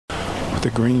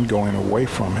with the green going away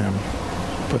from him.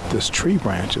 But this tree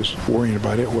branch is worrying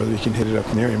about it, whether he can hit it up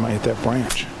in the air. He might hit that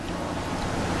branch. It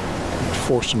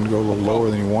forced him to go a little lower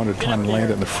than he wanted, trying to land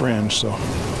it in the fringe. So.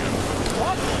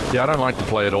 Yeah, I don't like the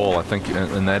play at all. I think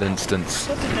in that instance,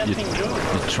 you're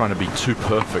trying to be too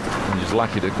perfect. And he's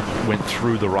lucky that it went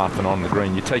through the rough and on the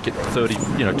green. You take it 30,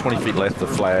 20 feet left of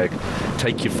the flag,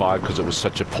 take your 5 because it was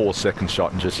such a poor second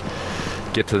shot, and just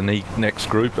get to the next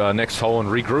hole and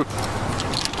regroup.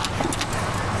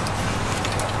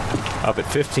 Up at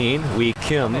 15, Wee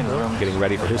Kim getting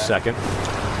ready for his second.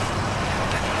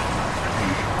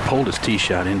 Pulled his tee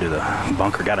shot into the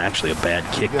bunker. Got actually a bad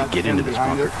kick to get into this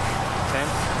bunker.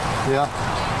 Yeah.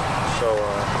 So,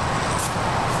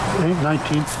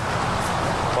 19.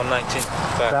 119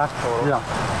 back total. Yeah.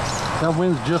 That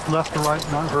wind's just left to right,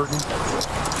 not hurting.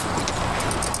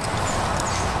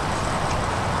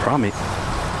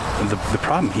 The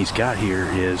problem he's got here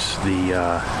is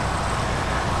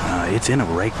it's in a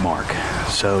rake mark.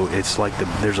 So it's like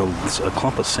there's a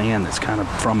clump of sand that's kind of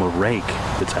from a rake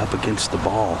that's up against the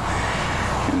ball.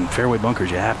 In fairway bunkers,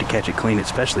 you have to catch it clean,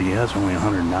 especially he has only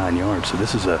 109 yards. So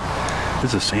this is a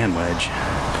sand wedge.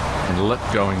 And lip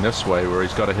going this way, where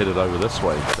he's got to hit it over this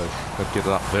way. So he'll get it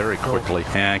up very quickly.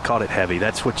 And I caught it heavy.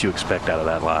 That's what you expect out of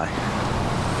that lie.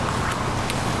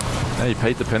 Yeah, he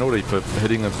paid the penalty for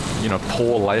hitting a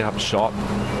poor layup shot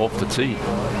off the tee.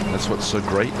 That's what's so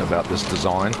great about this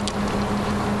design.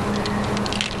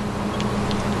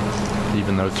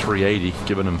 Even though 380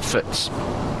 giving him fits.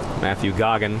 Matthew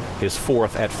Goggin, his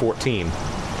 4th at 14.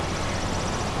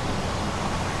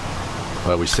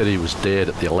 Well, we said he was dead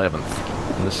at the 11th,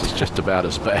 and this is just about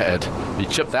as bad. He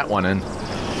chipped that one in,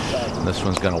 and this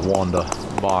one's going to wander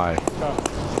by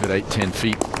at 8-10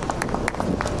 feet.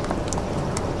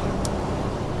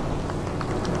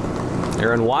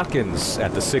 Aaron Watkins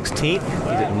at the 16th. He's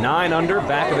at 9 under,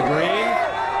 back of the green.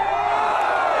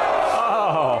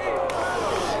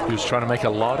 He was trying to make a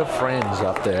lot of friends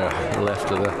up there left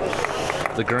of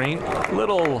the green.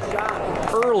 Little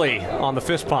early on the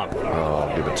fist pump. Oh,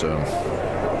 I'll give it to him.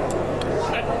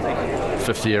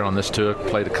 5th year on this tour.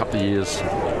 Played a couple of years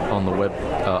on the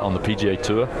on the PGA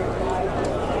Tour.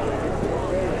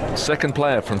 2nd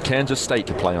player from Kansas State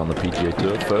to play on the PGA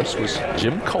Tour. First was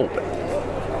Jim Colbert.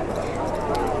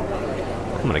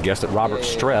 I'm going to guess that Robert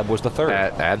Streb was the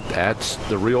 3rd. Add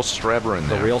the real Strebber in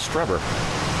there. The real Strebber.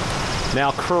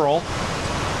 Now curl.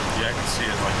 Yeah, I can see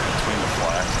it like between the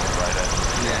flags right at.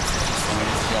 Yeah,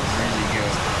 it's got really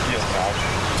good. Yeah,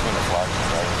 between the flags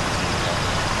right.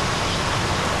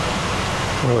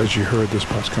 Well, as you heard, this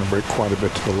putt's going to break quite a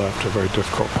bit to the left. A very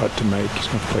difficult putt to make. He's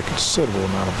going to play a considerable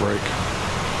amount of break.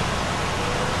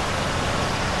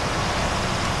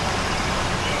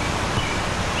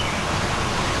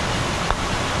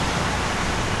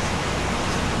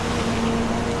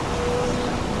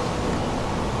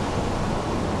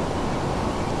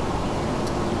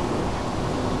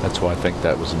 That's why I think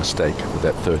that was a mistake with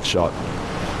that 3rd shot.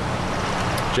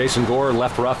 Jason Gore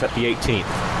left rough at the 18th.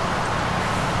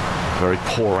 Very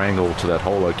poor angle to that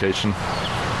hole location.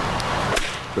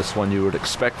 This one you would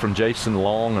expect from Jason,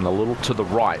 long and a little to the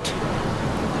right.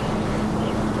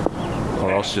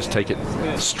 Or else just take it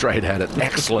straight at it.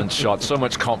 Excellent shot. So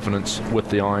much confidence with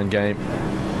the iron game.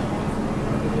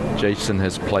 Jason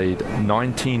has played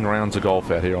 19 rounds of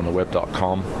golf out here on the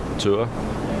web.com tour.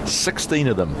 16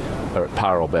 of them are at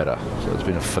par or better. So it's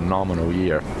been a phenomenal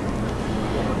year.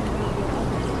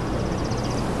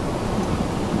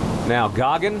 Now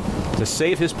Goggin to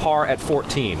save his par at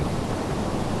 14.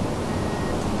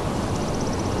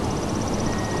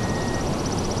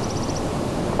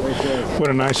 What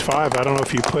a nice 5. I don't know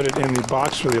if you put it in the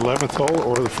box for the 11th hole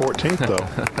or the 14th, though.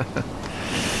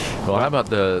 Well, how about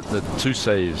the 2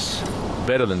 saves?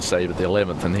 Better than save at the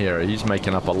 11th, and here he's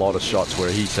making up a lot of shots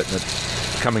where he's hitting it.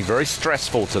 Becoming very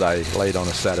stressful today, late on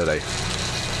a Saturday.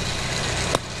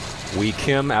 Wee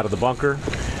Kim out of the bunker.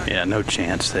 Yeah, no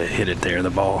chance to hit it there.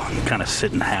 The ball kind of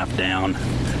sitting half down.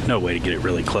 No way to get it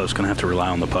really close. Going to have to rely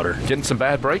on the putter. Getting some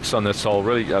bad breaks on this hole.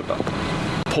 Really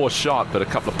poor shot, but a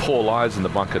couple of poor lies in the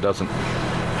bunker doesn't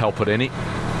help it any.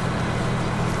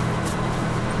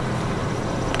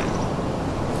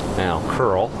 Now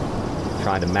curl,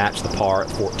 trying to match the par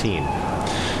at 14.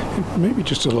 Maybe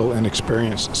just a little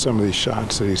inexperience in some of these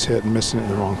shots that he's hit and missing it in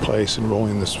the wrong place and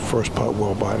rolling this first putt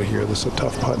well by to here. This is a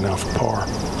tough putt now for par.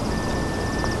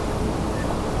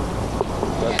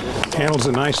 Handles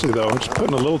it nicely, though. Just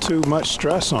putting a little too much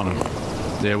stress on him.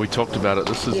 Yeah, we talked about it.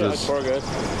 This is his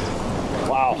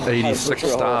Wow. 86th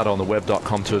start on the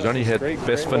web.com tour. He's only had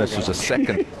best finish was a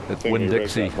 2nd at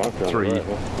Winn-Dixie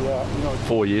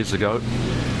 4 years ago.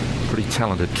 Pretty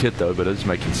talented kid, though, but is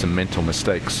making some mental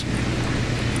mistakes.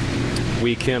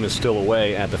 Wee Kim is still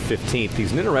away at the 15th.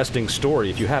 He's an interesting story.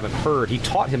 If you haven't heard, he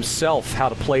taught himself how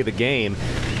to play the game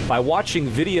by watching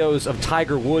videos of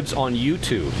Tiger Woods on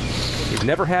YouTube. He's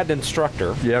never had an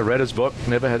instructor. Yeah, read his book,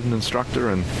 never had an instructor,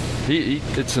 and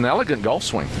it's an elegant golf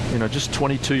swing. You know, just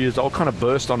 22 years old, kind of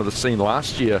burst onto the scene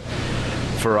last year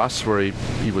for us, where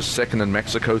he was second in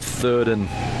Mexico, third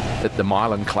at the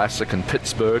Milan Classic in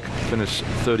Pittsburgh, finished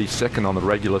 32nd on the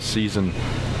regular season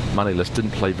money list,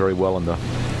 didn't play very well in the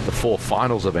 4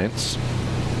 finals events.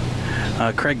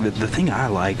 Craig, the thing I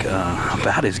like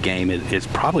about his game is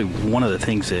probably one of the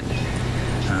things that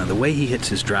the way he hits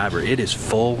his driver, it is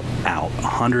full out,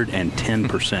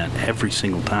 110% every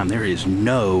single time. There is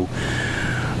no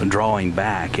drawing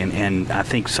back, and I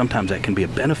think sometimes that can be a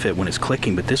benefit when it's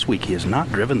clicking, but this week he has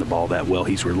not driven the ball that well.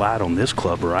 He's relied on this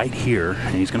club right here,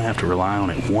 and he's going to have to rely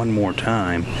on it one more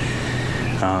time.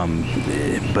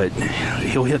 But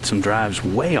he'll hit some drives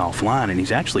way offline, and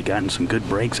he's actually gotten some good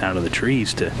breaks out of the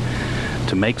trees to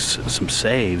make some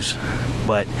saves.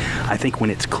 But I think when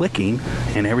it's clicking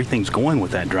and everything's going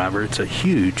with that driver, it's a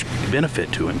huge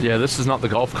benefit to him. Yeah, this is not the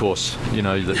golf course, you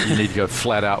know, that you need to go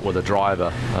flat out with a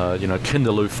driver. You know,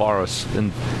 Kinderloo Forest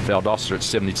in Valdosta at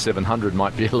 7,700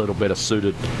 might be a little better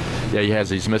suited. Yeah,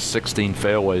 he's missed 16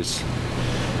 fairways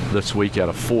this week out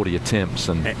of 40 attempts,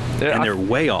 and they're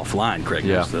way offline, Craig.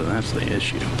 Yeah. That's the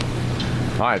issue.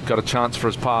 All right, got a chance for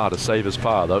his par, to save his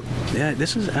par, though. Yeah,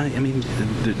 this is, I mean,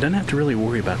 doesn't have to really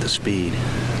worry about the speed.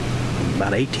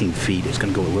 About 18 feet, it's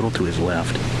going to go a little to his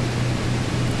left.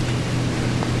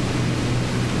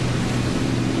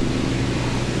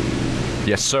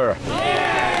 Yes, sir.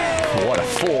 Yeah. What a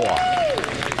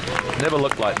 4. Never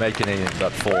looked like making anything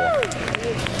but 4.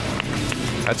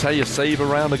 That's how you save a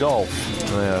round of golf.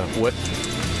 What?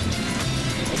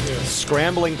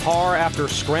 Scrambling par after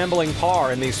scrambling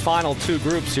par in these final 2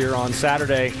 groups here on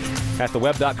Saturday at the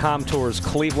Web.com Tour's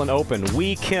Cleveland Open.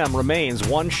 Wee Kim remains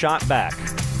 1 shot back.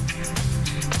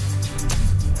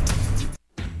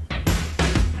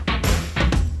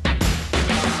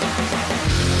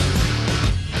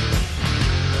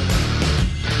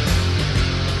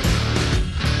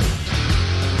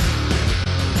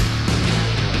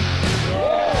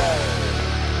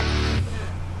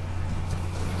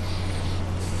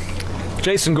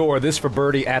 Jason Gore, this for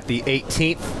birdie at the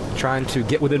 18th, trying to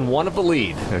get within 1 of the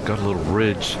lead. Yeah, got a little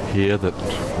ridge here that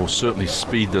will certainly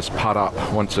speed this putt up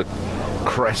once it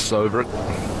crests over it.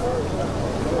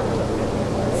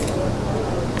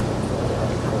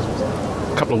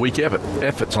 A couple of weak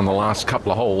efforts on the last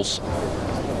couple of holes,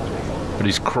 but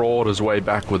he's crawled his way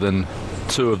back within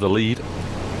 2 of the lead.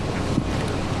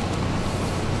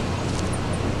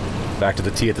 Back to the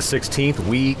tee at the 16th,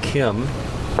 Wee Kim.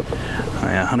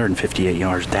 158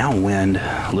 yards downwind,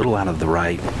 a little out of the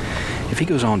right. If he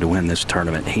goes on to win this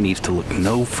tournament, he needs to look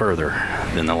no further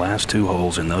than the last 2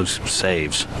 holes in those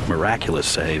saves, miraculous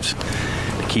saves,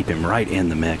 to keep him right in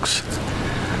the mix.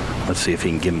 Let's see if he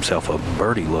can give himself a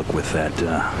birdie look with that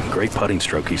great putting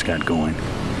stroke he's got going.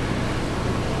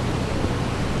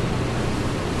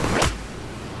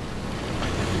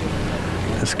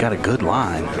 It's got a good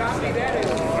line.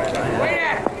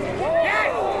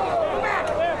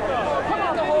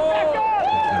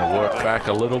 Back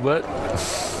a little bit.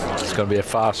 It's going to be a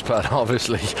fast putt,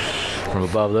 obviously, from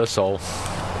above this hole.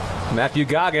 Matthew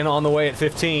Goggin on the way at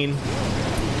 15.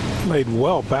 Laid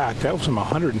well back. That was from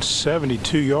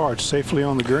 172 yards safely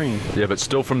on the green. Yeah, but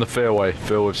still from the fairway.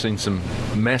 Phil, we've seen some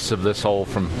mess of this hole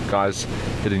from guys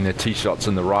hitting their tee shots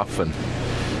in the rough, and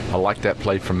I like that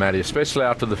play from Matty, especially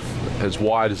after as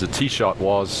wide as the tee shot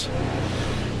was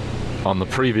on the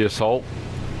previous hole.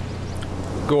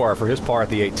 Gore for his par at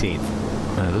the 18th.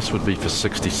 This would be for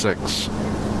 66.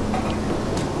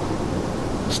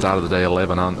 Start of the day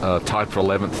 11 on tied for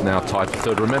 11th, now tied for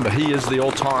 3rd. Remember, he is the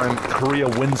all-time career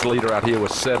wins leader out here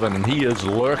with 7, and he is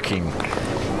lurking.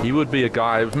 He would be a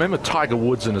guy. Remember Tiger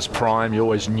Woods in his prime? You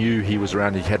always knew he was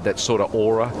around. He had that sort of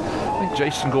aura. I think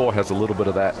Jason Gore has a little bit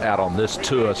of that out on this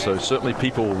tour, so certainly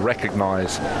people will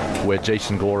recognize where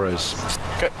Jason Gore is.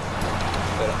 Okay.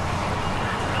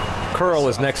 Curl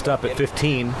is next up at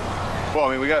 15. Well,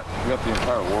 I mean, we got the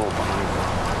entire world behind us.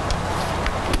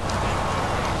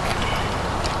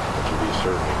 To be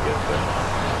certain to get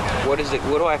there. What is it?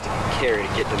 What do I have to carry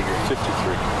to get to the green?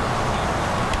 53.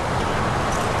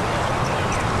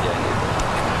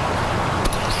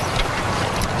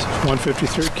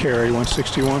 153 carry,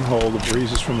 161 hole. The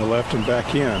breeze is from the left and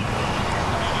back in.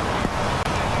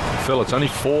 Phil, it's only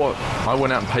 4. I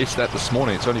went out and paced that this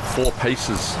morning. It's only 4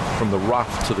 paces from the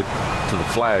rough to the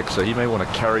flag, so he may want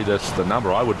to carry this. The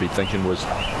number I would be thinking was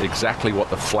exactly what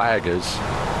the flag is.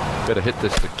 Better hit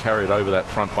this to carry it over that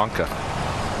front bunker.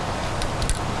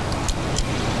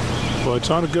 Well, it's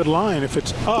on a good line if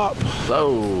it's up.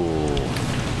 Oh,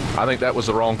 I think that was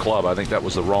the wrong club. I think that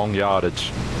was the wrong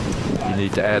yardage. You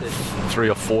need to add 3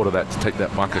 or 4 to that to take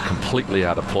that bunker completely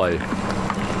out of play.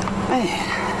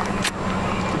 Man,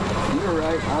 you're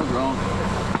right. I was wrong.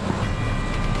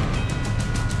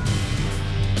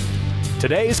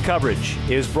 Today's coverage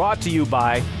is brought to you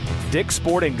by Dick's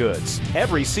Sporting Goods.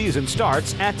 Every season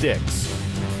starts at Dick's.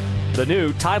 The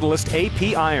new Titleist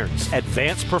AP irons,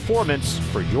 advanced performance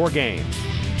for your game.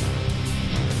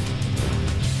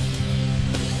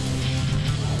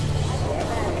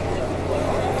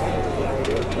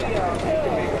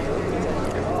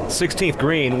 th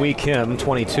green, Wee Kim,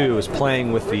 22, is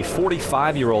playing with the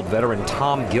 45-year-old veteran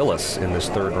Tom Gillis in this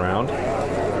 3rd round.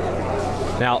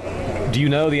 Now, do you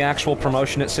know the actual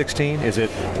promotion at 16? Is it?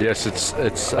 Yes,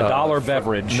 it's a dollar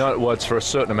beverage. No, well, it's for a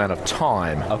certain amount of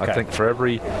time. Okay. I think for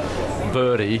every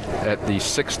birdie at the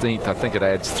 16th, I think it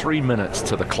adds 3 minutes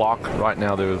to the clock. Right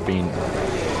now, there have been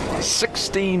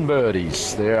 16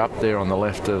 birdies. They're up there on the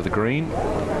left of the green.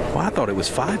 Well, I thought it was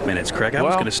 5 minutes, Craig. I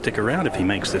was going to stick around if he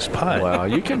makes this putt. Well,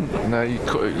 you can. No,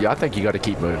 I think you got to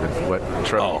keep moving.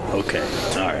 Oh, okay.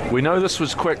 All right. We know this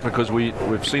was quick because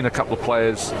we've seen a couple of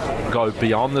players go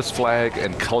beyond this flag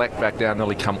and collect back down,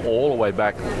 nearly come all the way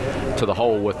back to the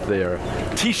hole with their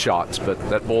tee shots, but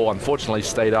that ball unfortunately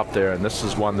stayed up there, and this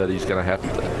is one that he's going to have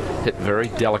to hit very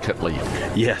delicately.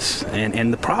 Yes,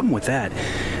 and the problem with that,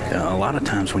 a lot of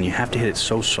times when you have to hit it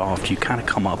so soft, you kind of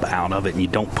come up out of it and you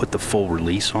don't put the full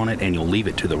release on it, and you'll leave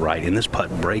it to the right. And this putt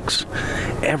breaks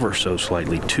ever so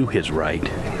slightly to his right.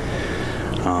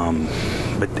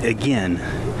 But again,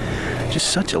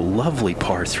 just such a lovely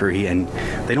par 3, and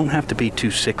they don't have to be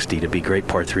 260 to be great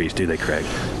par 3s, do they, Craig?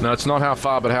 No, it's not how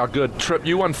far, but how good. Tripp,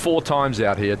 you won 4 times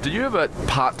out here. Did you ever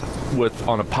putt with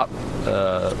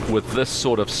this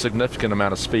sort of significant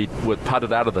amount of speed, with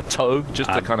putted out of the toe,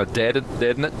 just to kind of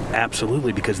deaden it?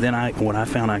 Absolutely, because then what I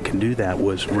found I can do that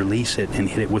was release it and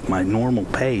hit it with my normal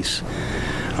pace,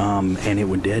 and it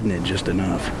would deaden it just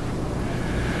enough.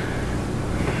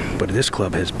 But this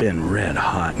club has been red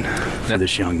hot for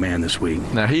this young man this week.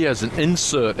 Now, he has an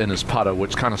insert in his putter,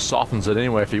 which kind of softens it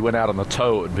anyway. If he went out on the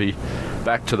toe, it would be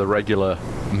back to the regular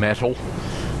metal.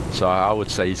 So I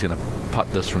would say he's going to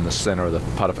putt this from the center of the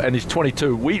putter. And he's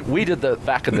 22. We did that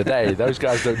back in the day. Those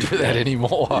guys don't do that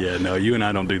anymore. Yeah, no, you and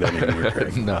I don't do that anymore,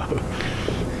 Craig. No.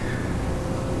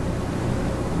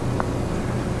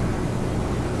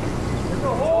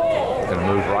 Going to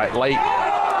move right late.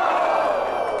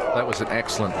 That was an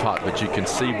excellent putt, but you can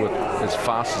see with as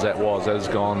fast as that has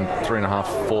gone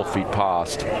 3.5, 4 feet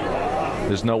past.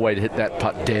 There's no way to hit that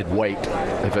putt dead weight.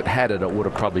 If it had it, it would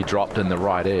have probably dropped in the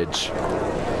right edge.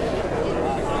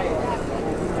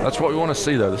 That's what we want to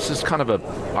see, though. This is kind of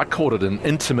I called it an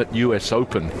intimate U.S.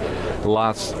 Open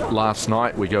last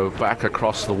night. We go back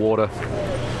across the water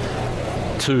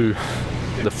to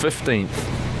the 15th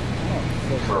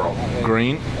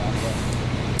green.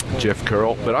 Jeff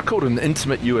Curl, but I called it an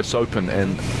intimate U.S. Open,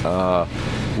 and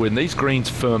when these greens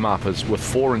firm up as with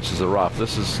 4 inches of rough,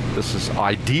 this is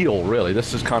ideal, really.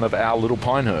 This is kind of our little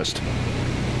Pinehurst.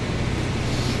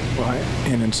 Well,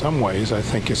 and in some ways, I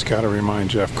think it's got to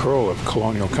remind Jeff Curl of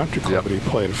Colonial Country Club that he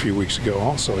played a few weeks ago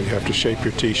also. You have to shape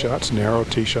your tee shots, narrow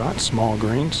tee shots, small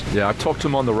greens. Yeah, I talked to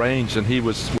him on the range, and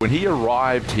when he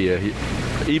arrived here,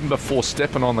 even before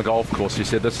stepping on the golf course, he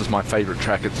said, this is my favorite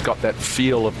track. It's got that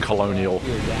feel of Colonial,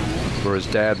 where his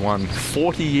dad won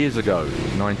 40 years ago,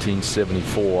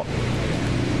 1974.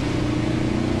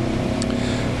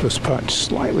 This putt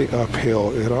slightly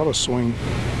uphill. It ought to swing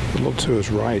a little to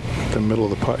his right. The middle of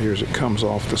the putt here as it comes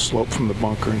off the slope from the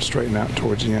bunker and straighten out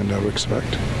towards the end, I would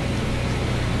expect.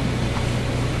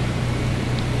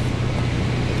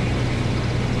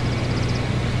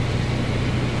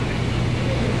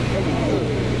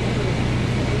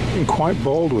 Quite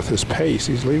bold with his pace.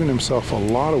 He's leaving himself a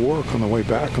lot of work on the way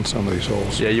back on some of these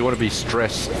holes. Yeah, you want to be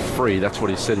stress-free. That's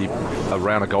what he said a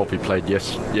round of golf he played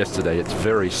yesterday. It's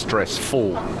very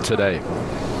stressful today.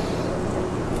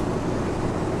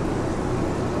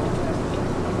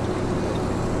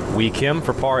 Wee Kim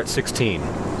for par at 16.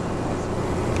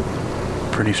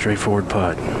 Pretty straightforward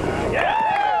putt.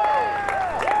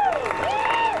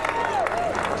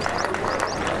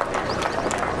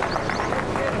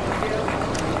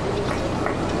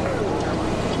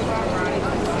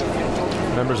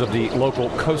 Members of the local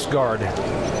Coast Guard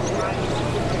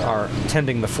are are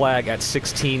tending the flag at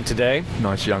 16 today.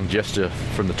 Nice young gesture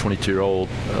from the 22-year-old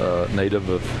native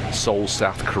of Seoul,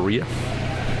 South Korea.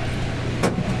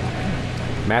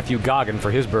 Matthew Goggin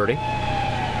for his birdie.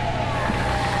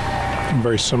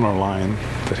 Very similar line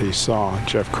that he saw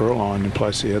Jeff Curl on, and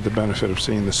plus he had the benefit of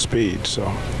seeing the speed. So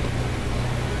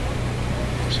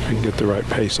see if he can get the right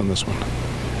pace on this one.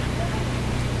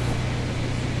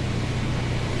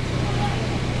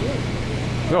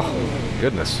 Oh,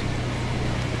 goodness.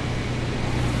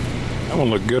 That one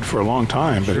looked good for a long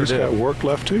time, but Sure he's did. got work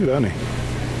left too, doesn't he?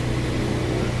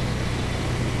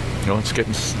 You know, it's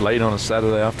getting late on a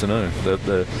Saturday afternoon.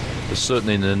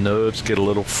 Certainly the nerves get a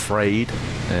little frayed,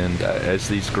 and as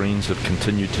these greens have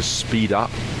continued to speed up,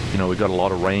 you know, we got a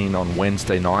lot of rain on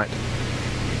Wednesday night.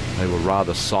 They were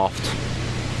rather soft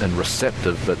and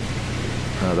receptive, but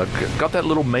they've got that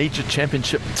little major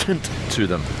championship tint to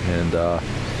them, and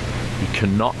you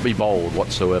cannot be bold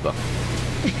whatsoever.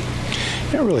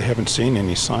 I really haven't seen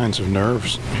any signs of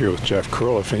nerves here with Jeff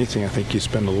Curl. If anything, I think he's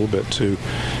been a little bit too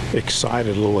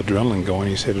excited, a little adrenaline going.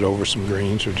 He's hit it over some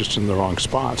greens or just in the wrong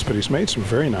spots, but he's made some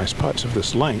very nice putts of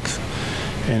this length,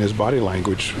 and his body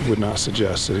language would not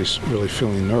suggest that he's really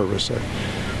feeling nervous.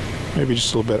 Maybe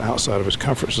just a little bit outside of his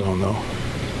comfort zone, though.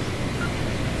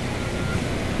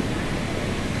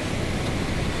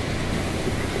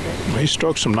 He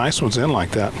stroked some nice ones in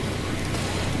like that.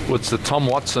 Well, it's the Tom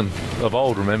Watson of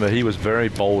old. Remember, he was very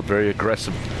bold, very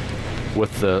aggressive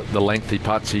with the lengthy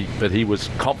putts, but he was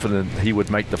confident he would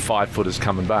make the 5-footers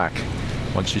coming back.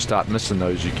 Once you start missing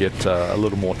those, you get a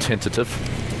little more tentative.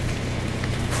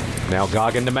 Now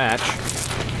Goggin to match.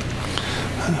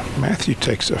 Matthew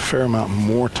takes a fair amount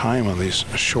more time on these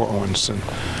short ones than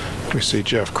we see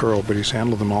Jeff Curl, but he's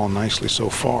handled them all nicely so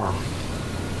far.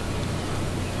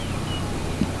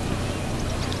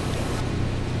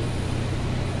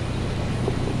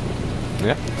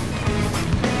 Yeah.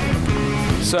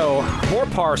 So, more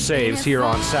par saves here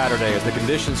on Saturday as the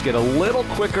conditions get a little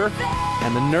quicker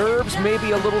and the nerves may be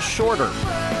a little shorter.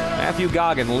 Matthew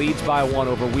Goggin leads by 1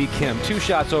 over Wee Kim, 2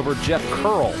 shots over Jeff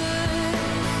Curl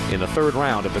in the 3rd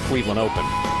round of the Cleveland Open.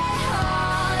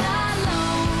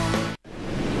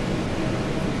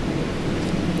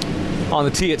 On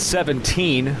the tee at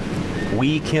 17,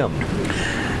 Wee Kim.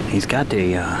 He's got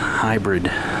a hybrid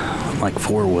like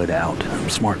 4-wood out.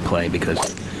 Smart play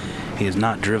because he has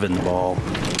not driven the ball.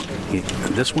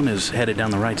 This one is headed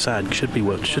down the right side. Should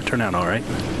turn out all right.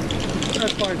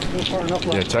 That's fine. Still far enough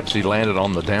left. Yeah, it's actually landed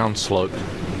on the downslope.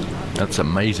 That's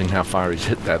amazing how far he's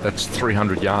hit that. That's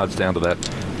 300 yards down to that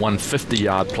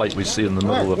 150-yard plate we see in the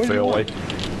middle of the fairway.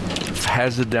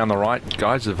 Hazard down the right.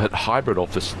 Guys have hit hybrid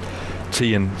off this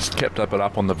tee and kept it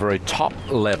up on the very top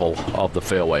level of the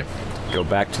fairway. Go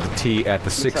back to the tee at the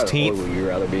 16th. Would you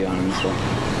rather be on this one?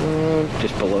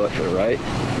 Just below it to the right?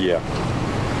 Yeah.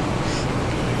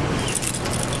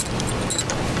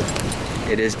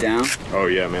 It is down? Oh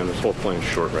yeah, man, this whole plane's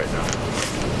short right now.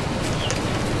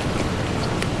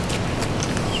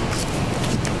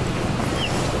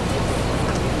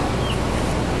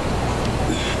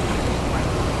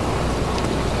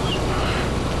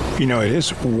 You know, it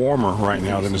is warmer right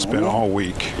now than it's been all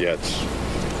week. Yeah,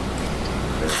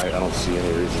 I don't see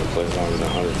any reason to play longer than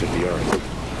 150 yards.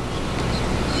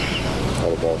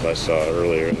 All the balls I saw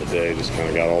earlier in the day just kind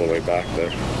of got all the way back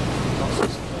there.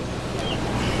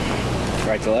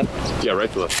 Right to left? Yeah,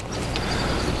 right to left.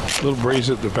 A little breeze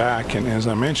at the back, and as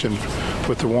I mentioned,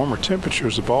 with the warmer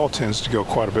temperatures, the ball tends to go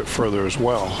quite a bit further as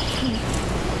well.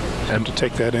 And to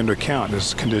take that into account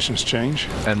as conditions change.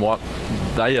 And what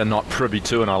they are not privy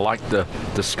to, and I like the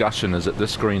discussion, is that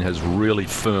this green has really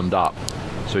firmed up.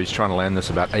 So he's trying to land this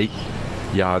about 8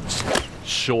 yards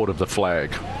short of the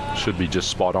flag. Should be just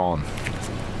spot on.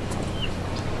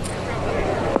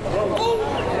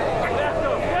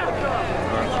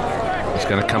 He's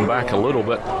going to come back a little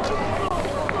bit.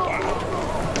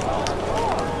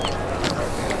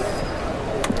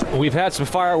 We've had some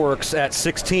fireworks at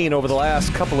 16 over the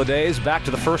last couple of days. Back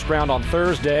to the first round on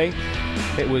Thursday.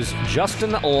 It was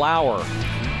Justin Lauer.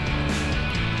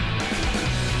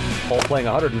 Hole playing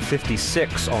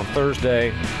 156 on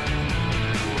Thursday.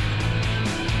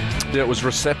 Yeah, it was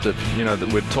receptive. You know,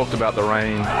 that we'd talked about the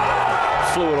rain.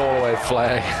 Flew it all the way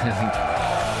flag. And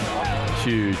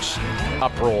huge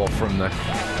uproar from the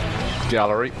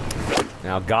gallery.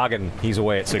 Now Goggin, he's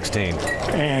away at 16.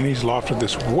 And he's lofted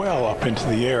this well up into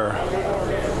the air.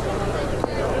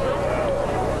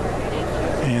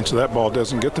 And so that ball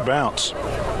doesn't get the bounce.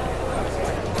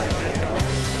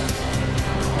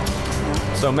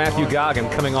 So Matthew Goggin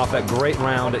coming off that great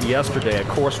round yesterday, a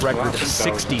course record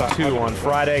 62 on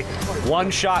Friday.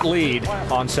 1-shot lead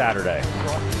on Saturday.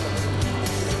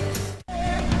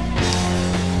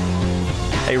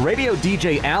 A radio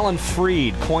DJ, Alan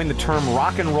Freed, coined the term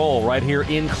rock and roll right here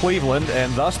in Cleveland,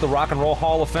 and thus the Rock and Roll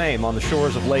Hall of Fame on the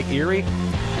shores of Lake Erie.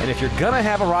 And if you're going to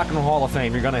have a Rock and Roll Hall of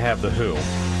Fame, you're going to have The Who.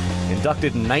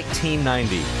 Inducted in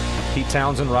 1990. Pete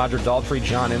Townsend, Roger Daltrey,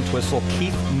 John Entwistle,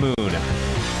 Keith Moon.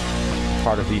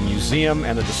 Part of the museum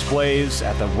and the displays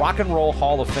at the Rock and Roll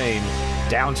Hall of Fame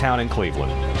downtown in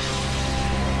Cleveland.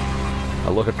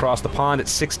 A look across the pond at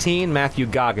 16, Matthew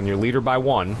Goggin, your leader by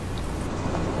 1.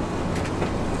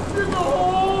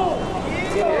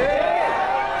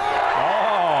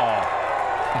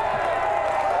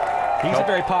 He's a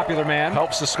very popular man.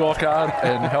 Helps the scorecard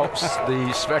and helps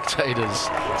the spectators.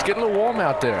 It's getting a little warm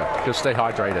out there. Just stay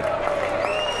hydrated.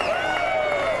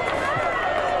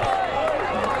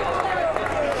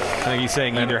 I think he's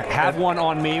saying either have one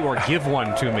on me or give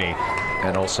one to me.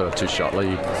 And also a 2-shot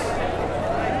lead.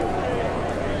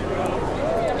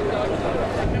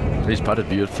 He's putted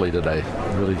beautifully today.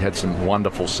 Really had some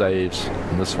wonderful saves.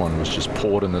 And this one was just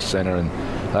poured in the center, and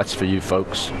that's for you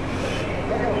folks.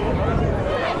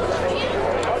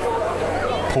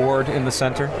 Poured in the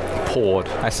center? Poured.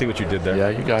 I see what you did there. Yeah,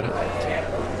 you got it.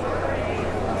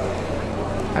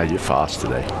 Hey, you're fast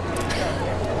today.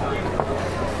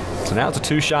 So now it's a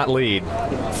 2-shot lead.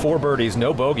 4 birdies,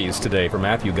 no bogeys today for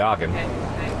Matthew Goggin.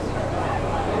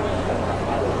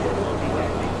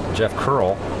 Jeff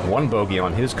Curl, 1 bogey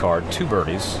on his card, 2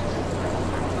 birdies.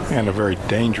 And a very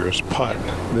dangerous putt.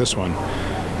 This one,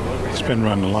 he's been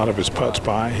running a lot of his putts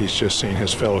by. He's just seen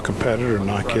his fellow competitor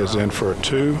knock his in for a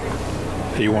 2.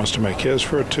 He wants to make his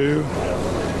for a 2.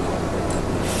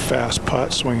 Fast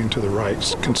putt, swinging to the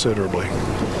right considerably.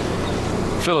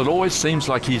 Phil, it always seems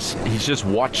like he's just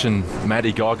watching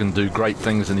Matty Goggin do great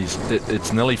things, and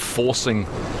it's nearly forcing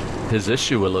his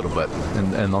issue a little bit.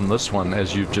 And on this one,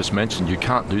 as you've just mentioned, you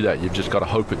can't do that. You've just got to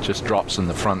hope it just drops in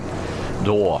the front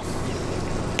door.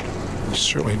 You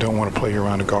certainly don't want to play your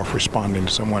round of golf responding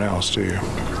to someone else, do you?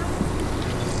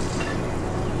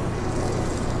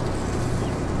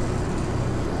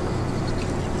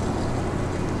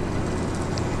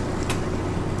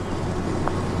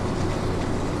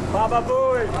 Baba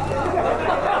Booey.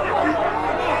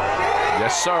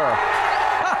 Yes, sir.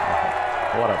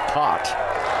 What a pot.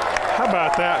 How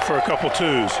about that for a couple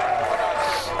 2s?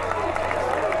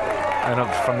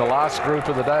 And from the last group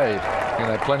of the day, you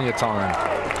know, plenty of time.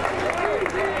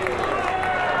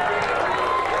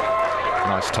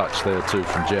 Nice touch there, too,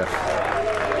 from Jeff.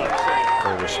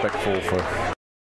 Very respectful for